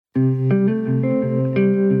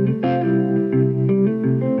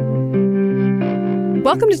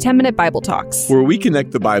Welcome to 10-Minute Bible Talks, where we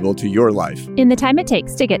connect the Bible to your life in the time it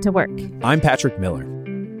takes to get to work. I'm Patrick Miller.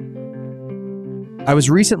 I was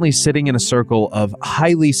recently sitting in a circle of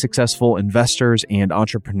highly successful investors and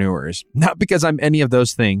entrepreneurs. Not because I'm any of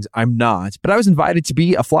those things, I'm not, but I was invited to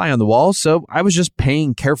be a fly on the wall, so I was just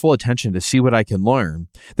paying careful attention to see what I can learn.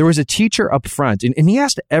 There was a teacher up front, and he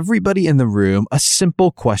asked everybody in the room a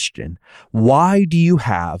simple question. Why do you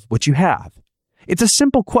have what you have? It's a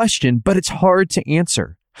simple question, but it's hard to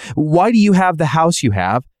answer. Why do you have the house you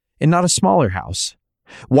have and not a smaller house?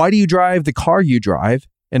 Why do you drive the car you drive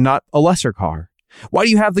and not a lesser car? Why do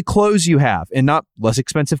you have the clothes you have and not less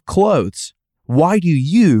expensive clothes? Why do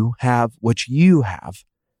you have what you have?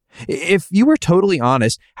 If you were totally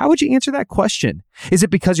honest, how would you answer that question? Is it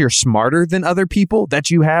because you're smarter than other people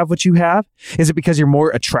that you have what you have? Is it because you're more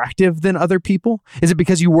attractive than other people? Is it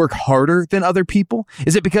because you work harder than other people?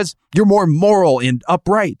 Is it because you're more moral and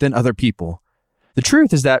upright than other people? The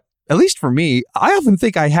truth is that, at least for me, I often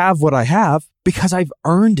think I have what I have because I've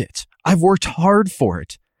earned it. I've worked hard for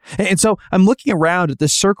it. And so I'm looking around at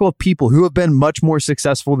this circle of people who have been much more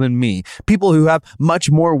successful than me, people who have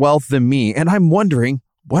much more wealth than me, and I'm wondering,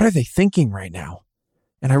 what are they thinking right now?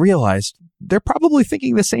 And I realized they're probably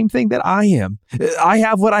thinking the same thing that I am. I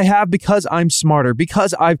have what I have because I'm smarter,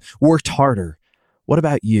 because I've worked harder. What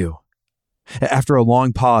about you? After a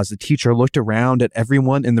long pause, the teacher looked around at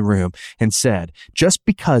everyone in the room and said, just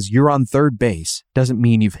because you're on third base doesn't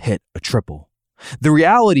mean you've hit a triple. The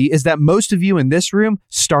reality is that most of you in this room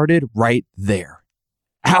started right there.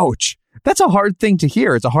 Ouch. That's a hard thing to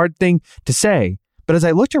hear. It's a hard thing to say. But as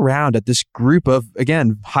I looked around at this group of,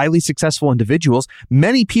 again, highly successful individuals,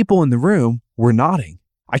 many people in the room were nodding.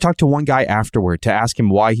 I talked to one guy afterward to ask him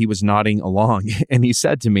why he was nodding along. And he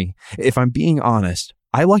said to me, if I'm being honest,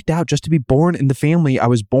 I lucked out just to be born in the family I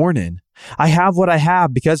was born in. I have what I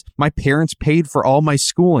have because my parents paid for all my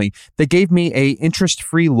schooling. They gave me an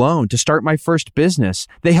interest-free loan to start my first business.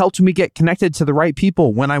 They helped me get connected to the right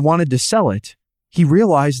people when I wanted to sell it. He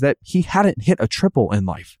realized that he hadn't hit a triple in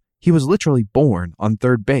life. He was literally born on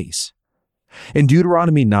third base. In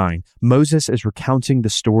Deuteronomy 9, Moses is recounting the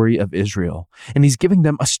story of Israel, and he's giving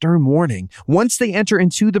them a stern warning. Once they enter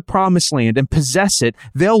into the promised land and possess it,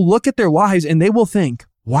 they'll look at their lives and they will think,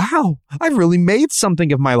 wow, I've really made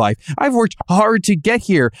something of my life. I've worked hard to get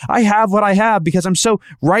here. I have what I have because I'm so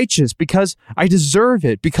righteous, because I deserve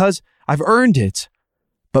it, because I've earned it.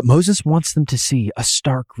 But Moses wants them to see a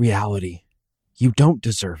stark reality. You don't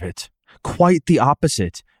deserve it. Quite the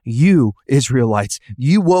opposite. You, Israelites,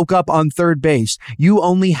 you woke up on third base. You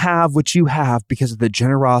only have what you have because of the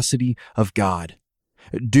generosity of God.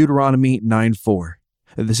 Deuteronomy 9:4.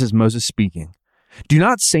 This is Moses speaking. Do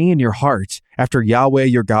not say in your heart, after Yahweh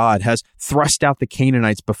your God has thrust out the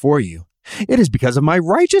Canaanites before you, it is because of my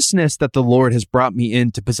righteousness that the Lord has brought me in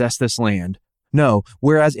to possess this land. No,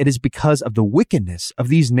 whereas it is because of the wickedness of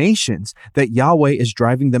these nations that Yahweh is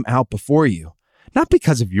driving them out before you. Not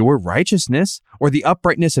because of your righteousness or the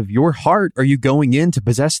uprightness of your heart are you going in to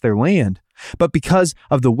possess their land, but because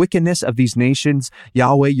of the wickedness of these nations,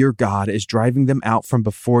 Yahweh your God is driving them out from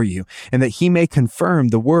before you, and that he may confirm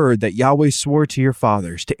the word that Yahweh swore to your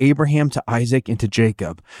fathers, to Abraham, to Isaac, and to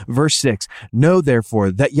Jacob. Verse 6, know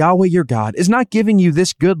therefore that Yahweh your God is not giving you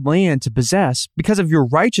this good land to possess because of your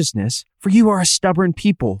righteousness, for you are a stubborn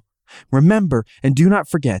people. Remember and do not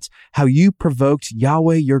forget how you provoked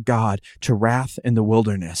Yahweh your God to wrath in the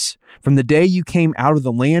wilderness. From the day you came out of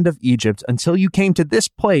the land of Egypt until you came to this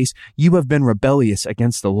place, you have been rebellious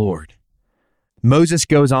against the Lord. Moses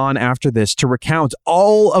goes on after this to recount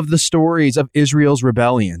all of the stories of Israel's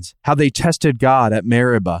rebellions, how they tested God at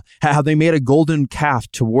Meribah, how they made a golden calf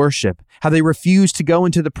to worship, how they refused to go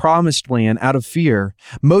into the promised land out of fear.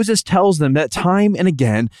 Moses tells them that time and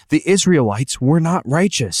again, the Israelites were not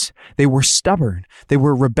righteous. They were stubborn. They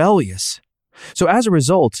were rebellious. So as a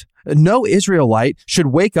result, no Israelite should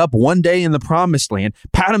wake up one day in the promised land,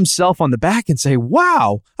 pat himself on the back and say,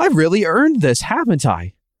 wow, I've really earned this, haven't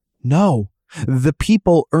I? No. The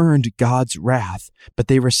people earned God's wrath, but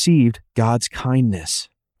they received God's kindness.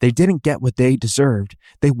 They didn't get what they deserved.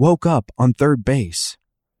 They woke up on third base.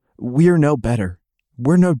 We're no better.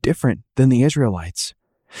 We're no different than the Israelites.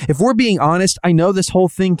 If we're being honest, I know this whole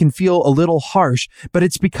thing can feel a little harsh, but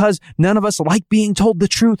it's because none of us like being told the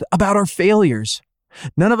truth about our failures.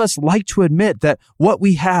 None of us like to admit that what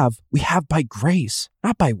we have by grace,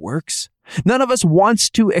 not by works. None of us wants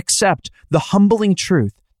to accept the humbling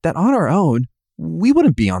truth that on our own, we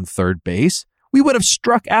wouldn't be on third base. We would have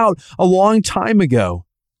struck out a long time ago.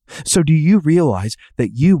 So do you realize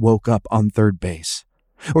that you woke up on third base?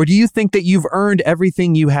 Or do you think that you've earned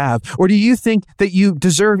everything you have? Or do you think that you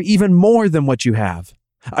deserve even more than what you have?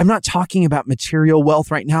 I'm not talking about material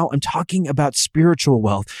wealth right now. I'm talking about spiritual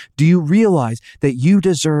wealth. Do you realize that you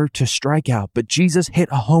deserve to strike out, but Jesus hit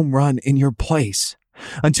a home run in your place?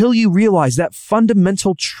 Until you realize that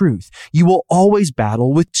fundamental truth, you will always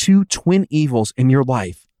battle with two twin evils in your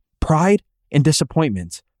life: pride and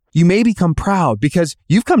disappointment. You may become proud because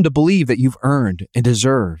you've come to believe that you've earned and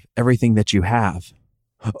deserve everything that you have.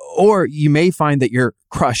 Or you may find that you're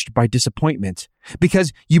crushed by disappointment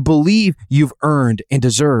because you believe you've earned and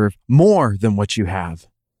deserve more than what you have.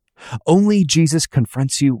 Only Jesus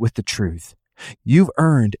confronts you with the truth. You've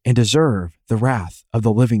earned and deserve the wrath of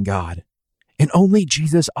the living God. And only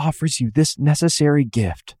Jesus offers you this necessary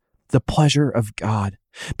gift, the pleasure of God.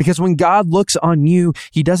 Because when God looks on you,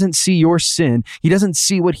 he doesn't see your sin. He doesn't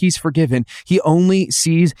see what he's forgiven. He only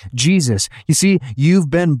sees Jesus. You see, you've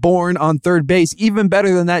been born on third base. Even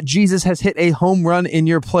better than that, Jesus has hit a home run in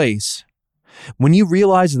your place. When you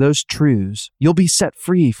realize those truths, you'll be set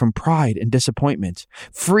free from pride and disappointment,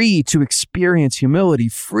 free to experience humility,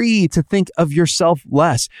 free to think of yourself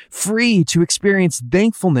less, free to experience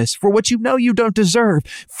thankfulness for what you know you don't deserve,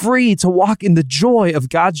 free to walk in the joy of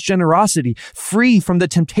God's generosity, free from the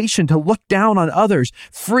temptation to look down on others,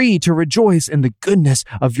 free to rejoice in the goodness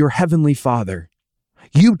of your heavenly Father.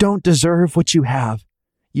 You don't deserve what you have.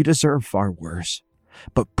 You deserve far worse.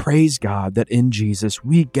 But praise God that in Jesus,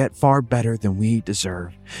 we get far better than we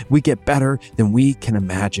deserve. We get better than we can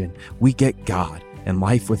imagine. We get God and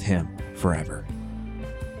life with him forever.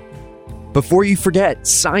 Before you forget,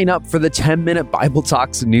 sign up for the 10-Minute Bible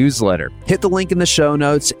Talks newsletter. Hit the link in the show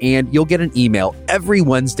notes and you'll get an email every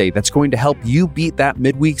Wednesday that's going to help you beat that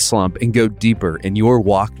midweek slump and go deeper in your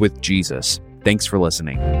walk with Jesus. Thanks for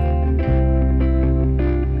listening.